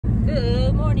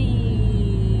Good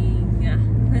morning. Yeah.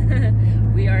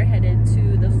 We are headed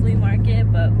to the flea market,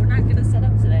 but we're not gonna set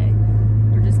up today.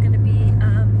 We're just gonna be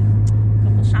a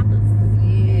couple shoppers.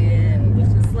 Yeah. We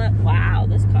just slept. Wow,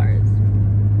 this car is.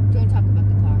 Don't talk about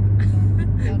the car.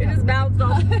 It just bounced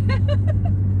off.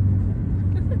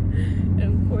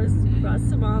 And of course, Ross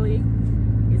Somali.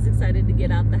 He's excited to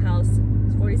get out the house.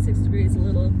 It's 46 degrees, a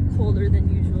little colder than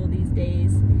usual these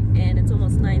days, and it's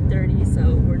almost 9:30,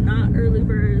 so we're not early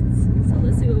birds. So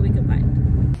let's see what we can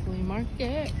find. Flea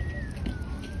market.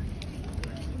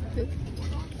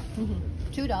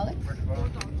 $2.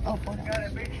 Oh,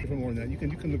 $4. Even more than that. You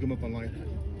can look them up online,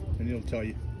 and it'll tell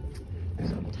you.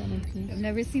 I've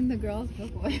never seen the girls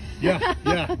before. Yeah,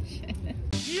 yeah.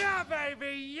 Yeah,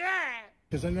 baby, yeah.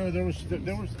 Because I know there was. I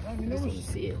mean, there was.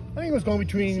 See it. I think it was going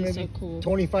between This is maybe so cool.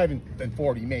 25 and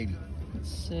 40, maybe. It's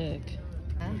sick.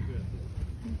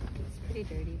 It's pretty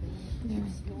dirty though. Yeah.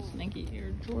 Nike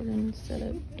Air Jordan set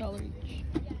up $1 each.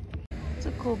 It's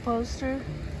a cool poster.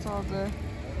 It's all the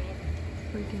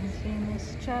freaking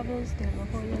famous Chavez de la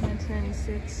Hoya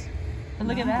 1996. And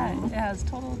look at that. It has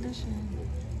total edition.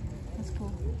 That's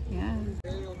cool. Yeah.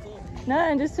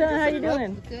 Nah, just telling how you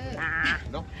doing. Good.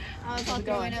 No. I was all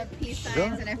throwing up peace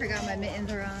signs and I forgot my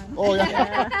mittens are on. Oh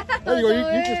yeah. There you go.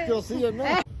 You can still see it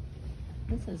now.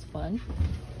 This is fun.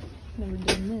 Never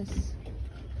done this.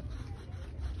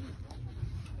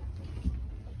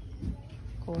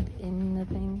 Go in the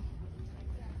thing.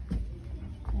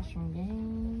 Mushroom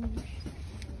games.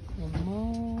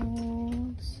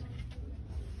 Remotes.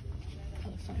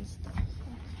 All the fun stuff.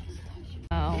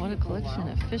 Wow, what a collection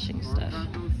of fishing stuff.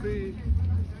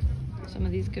 Some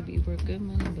of these could be worth good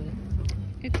money, but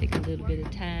it could take a little bit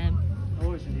of time. I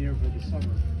wasn't here for the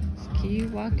summer. Just keep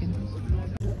walking.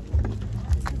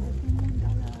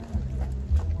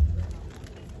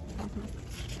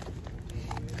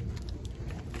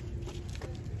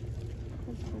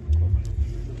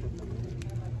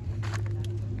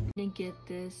 Didn't get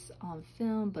this on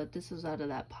film, but this was out of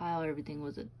that pile. Everything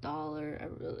was $1. I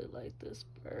really like this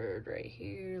bird right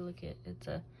here. Look at it's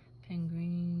a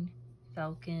penguin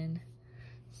falcon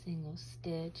single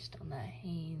stitched on that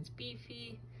Hanes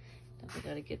beefy. Then we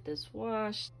gotta get this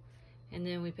washed. And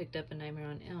then we picked up a Nightmare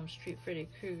on Elm Street Freddy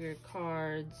Krueger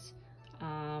cards.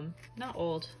 Not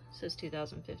old, it says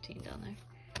 2015 down there.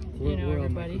 You know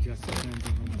everybody.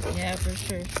 So, yeah, for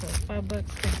sure. So $5.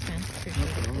 Thanks, man.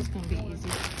 Appreciate it. It's gonna be easy.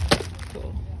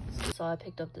 Cool. So I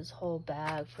picked up this whole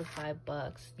bag for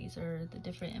 $5. These are the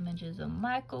different images of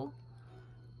Michael.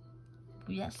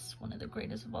 Yes, one of the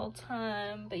greatest of all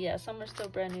time. But yeah, some are still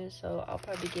brand new, so I'll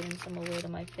probably be giving some away to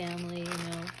my family. You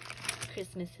know,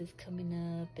 Christmas is coming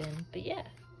up, but yeah,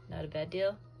 not a bad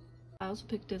deal. I also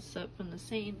picked this up from the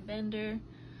same vendor.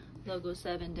 Logo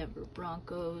 7 Denver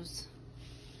Broncos.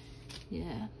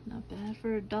 Yeah, not bad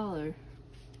for $1.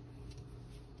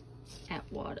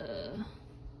 Atwater.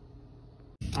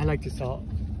 I like to sell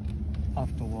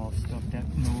off the wall stuff that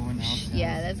no one else has.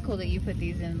 Yeah, that's cool that you put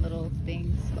these in little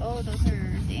things. Oh, those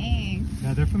are, dang.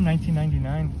 Yeah, they're from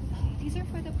 1999. These are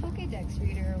for the Pokédex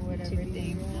reader or whatever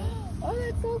thing. Oh,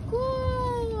 that's so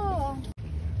cool.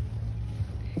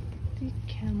 The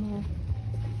camel.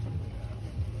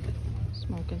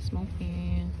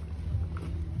 Smoking.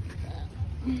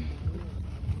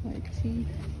 White tea.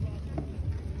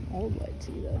 Old white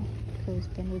tea though. Close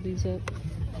bundle these up.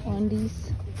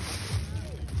 Undies.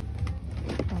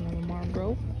 On a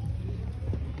Marlboro.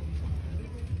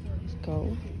 Let's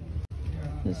go.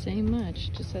 The same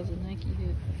much, just has a Nike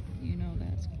hip. You know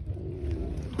that's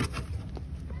cool.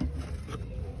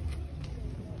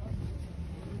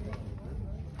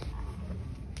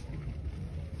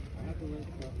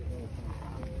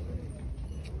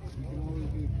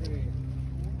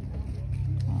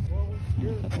 And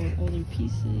a couple of older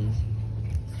pieces.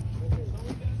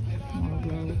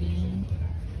 Marlboro again.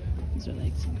 These are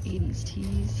like some 80s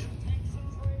tees.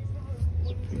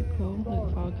 It's pretty cool.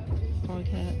 Like fog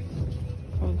hat,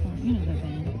 foghorn. You know that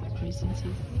band. Pretty sexy.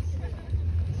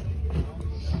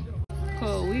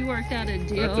 Cool. We worked out a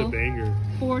deal. That's a banger.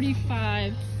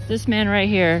 45. This man right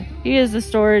here, he is the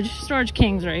storage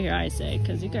kings right here, I say,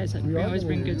 because you guys always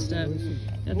bring good stuff.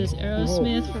 Got this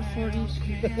Aerosmith for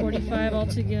 45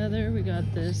 altogether. We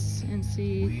got this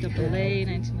NCAA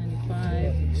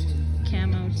 1995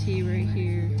 camo tee right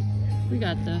here. We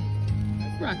got the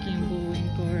Rocky and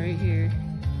Bullwinkle right here.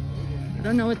 I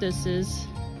don't know what this is,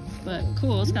 but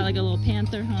cool. It's got like a little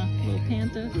panther, huh? A little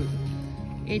panther.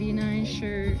 89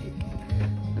 shirt.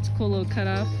 That's a cool little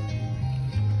cutoff.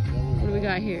 What do we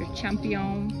got here?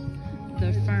 Champion,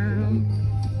 The Firm,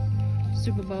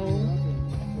 Super Bowl,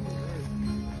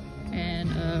 and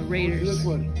Raiders.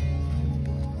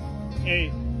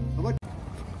 Hey.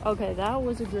 Okay, that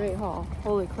was a great haul.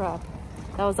 Holy crap.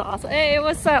 That was awesome. Hey,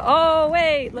 what's up? Oh,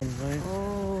 wait. Oh.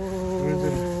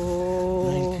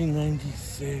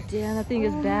 1996. Damn, that thing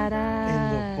is badass.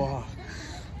 In the box.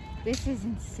 This is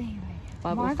insane.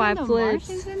 505 flips.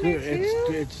 In there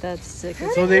too? That's sick.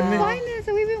 How So did they we made- find this?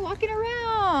 So we've been walking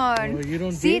around. Oh, you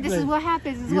don't See, dig this is like- what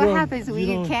happens. This is you what don't- happens. you We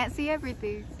don't- can't see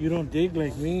everything. You don't dig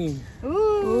like me.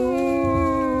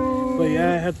 Ooh. But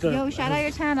yeah, I had to. Yo, shout out your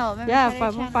channel. Remember, Yeah, shout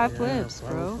out your 505 channel. flips, bro.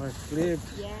 505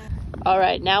 flips. Yeah. All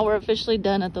right, now we're officially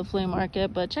done at the flea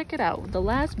market, but check it out. The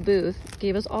last booth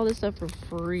gave us all this stuff for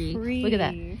free. Look at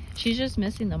that. She's just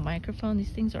missing the microphone. These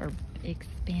things are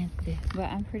expensive. But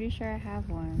I'm pretty sure I have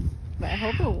one. But I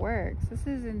hope it works. This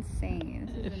is insane.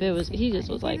 This is If it was, insane. he just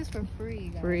was He like gave this for free.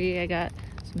 Guys. free. I got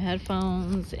some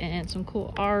headphones and some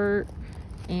cool art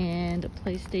and a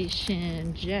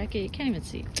PlayStation jacket. Can't even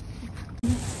see.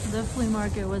 The flea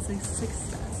market was a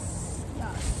success.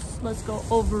 Yes. Let's go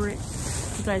over it.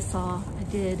 You guys saw I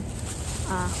did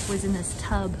was in this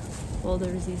tub. Well,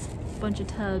 there's these bunch of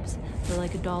tubs. They're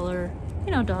like $1,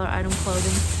 you know, $1 item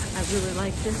clothing. I really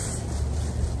like this.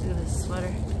 Look at this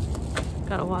sweater.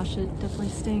 Gotta wash it. Definitely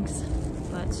stinks,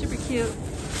 but super cute.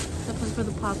 Definitely for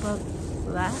the pop-up.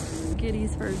 So that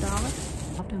kitties for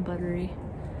 $1. Soft and buttery.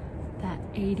 That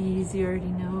 80s you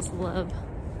already know. Love,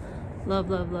 love,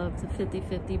 love, love the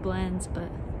 50-50 blends.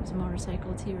 But there's a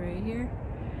motorcycle tee right here.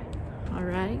 All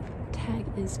right. Tag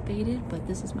is faded, but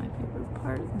this is my favorite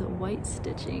part, the white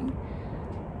stitching.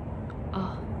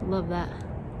 Oh, love that.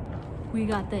 We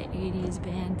got the 80s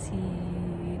band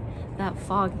tee, that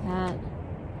fog hat,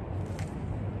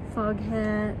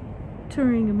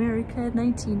 Touring America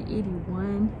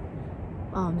 1981.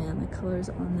 Oh man, the colors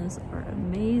on this are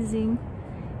amazing.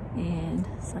 And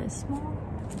size small,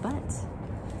 but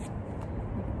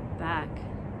back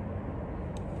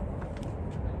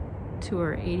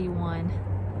Tour 81.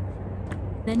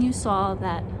 Then you saw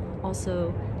that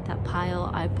also that pile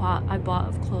I bought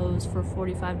of clothes for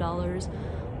 $45.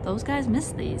 Those guys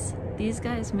missed these. These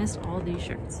guys missed all these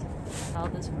shirts. Sell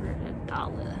this for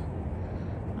 $1.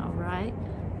 All right.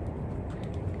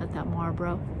 Got that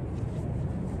Marlboro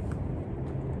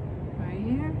right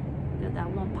here. Got that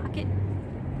one pocket,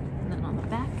 and then on the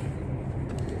back,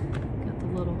 got the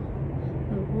little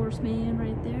horseman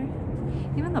right there.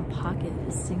 Even the pocket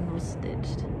is single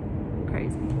stitched.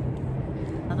 Crazy.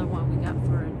 Another one we got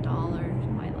for $1.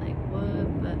 You might like, what?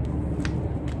 But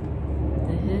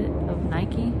the hit of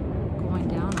Nike going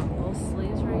down on both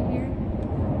sleeves right here.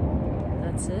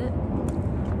 That's it.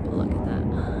 But look at that.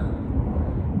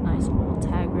 Nice little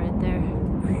tag right there.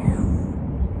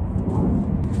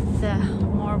 The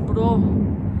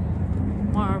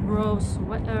Marlboro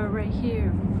sweater right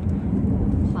here.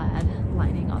 Plaid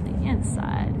lining on the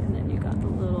inside. And then you got the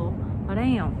little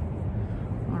bam.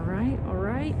 All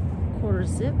right. Quarter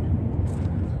zip.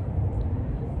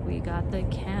 We got the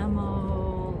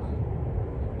camel.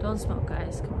 Don't smoke,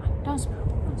 guys. Come on. Don't smoke.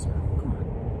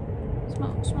 Come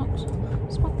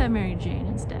on. Smoke that Mary Jane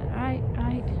instead. All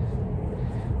right.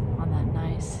 On that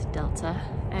nice Delta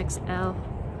XL.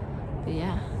 But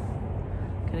yeah,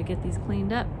 gotta get these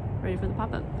cleaned up, ready for the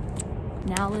pop-up.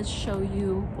 Now let's show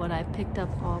you what I picked up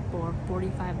all for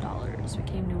 $45. We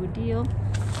came to a deal.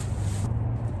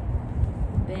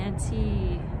 Band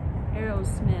tee,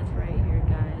 Aerosmith right here,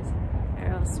 guys.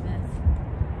 Aerosmith.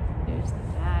 Here's the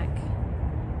back.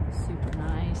 Super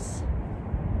nice.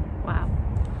 Wow.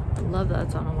 I love that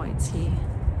it's on a white tee.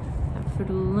 That Fruit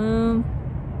of the Loom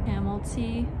camel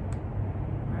tee.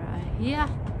 Right, yeah.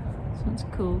 This one's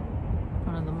cool.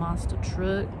 Front of the monster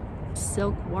truck.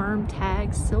 Silkworm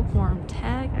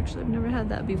tag. Actually, I've never had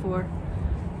that before.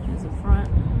 Here's the front.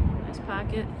 Nice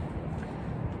pocket.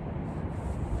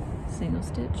 Single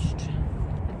stitched.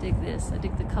 I dig this. I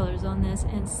dig the colors on this.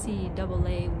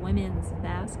 NCAA women's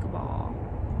basketball.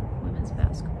 Women's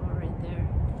basketball right there.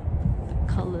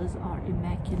 The colors are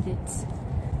immaculate.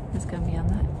 It's gonna be on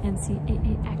the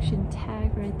NCAA action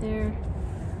tag right there.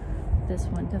 This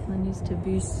one definitely needs to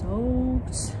be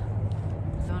soaked.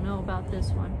 Don't know about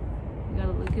this one. You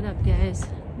gotta look it up, guys.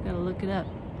 You gotta look it up.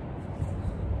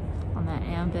 On that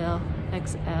Ambil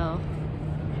XL.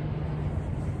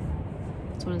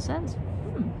 That's what it says.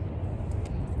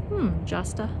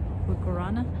 Justa with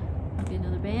Guarana. Might be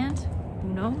another band. Who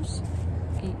knows?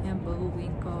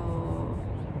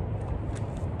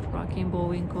 Rocky and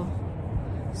Bullwinkle.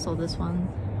 Sold this one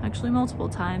actually multiple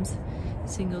times.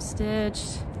 Single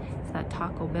stitched. It's that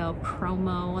Taco Bell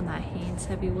promo on that Hanes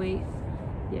heavyweight.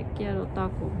 Ya quiero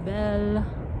Taco Bell.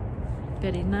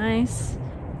 Very nice.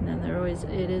 And then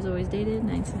it is always dated.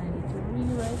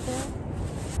 1993 right there.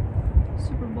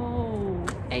 Super Bowl.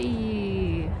 Hey.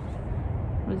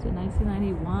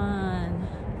 $2.91.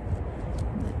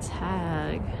 The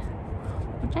tag.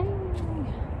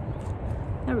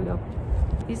 There we go.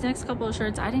 These next couple of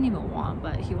shirts I didn't even want,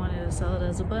 but he wanted to sell it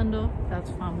as a bundle. That's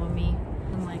fine with me.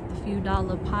 In like the few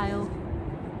dollar pile.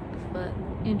 But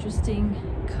interesting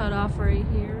cutoff right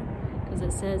here because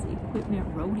it says Equipment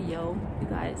Rodeo. You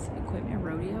guys, Equipment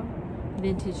Rodeo.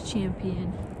 Vintage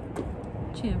champion,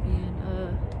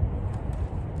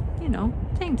 you know,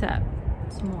 tank top.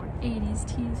 Some more 80s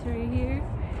tees right here.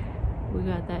 We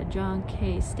got that John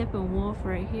K. Steppenwolf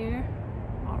right here.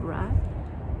 All right.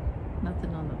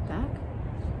 Nothing on the back.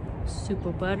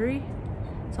 Super buttery.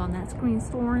 It's on that screen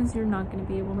storms. You're not going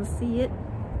to be able to see it.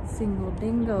 Single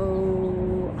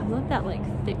dingo. I love that like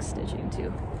thick stitching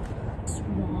too.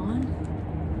 Swan.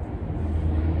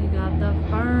 You got the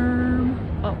firm.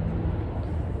 Oh.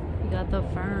 You got the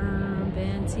firm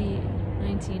Banty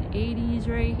 1980s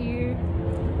right here.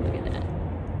 Look at that.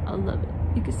 I love it.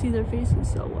 You can see their faces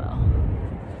so well.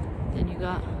 Then you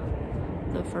got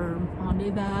the firm on the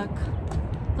back.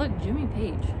 Look, Jimmy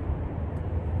Page.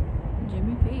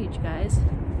 Jimmy Page, guys.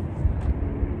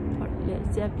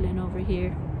 Led Zeppelin over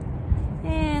here.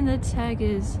 And the tag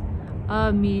is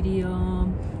a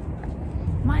medium.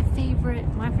 My favorite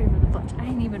of the bunch. I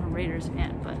ain't even a Raiders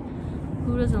fan, but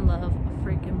who doesn't love a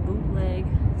freaking bootleg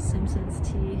Simpsons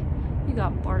tee? You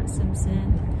got Bart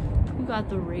Simpson. You got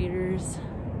the Raiders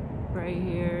right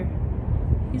here.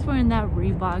 He's wearing that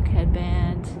Reebok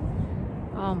headband.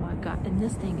 Oh my god, and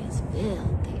this thing is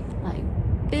filthy. Like,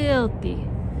 filthy.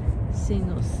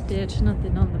 Single stitch,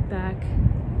 nothing on the back.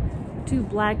 Too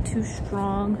black, too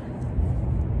strong.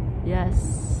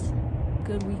 Yes.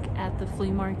 Good week at the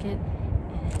flea market.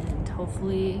 And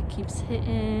hopefully it keeps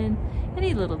hitting.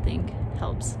 Any little thing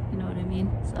helps, you know what I mean?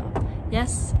 So,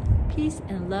 yes. Peace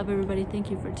and love, everybody.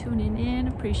 Thank you for tuning in.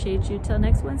 Appreciate you. Till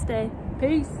next Wednesday.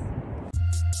 Peace.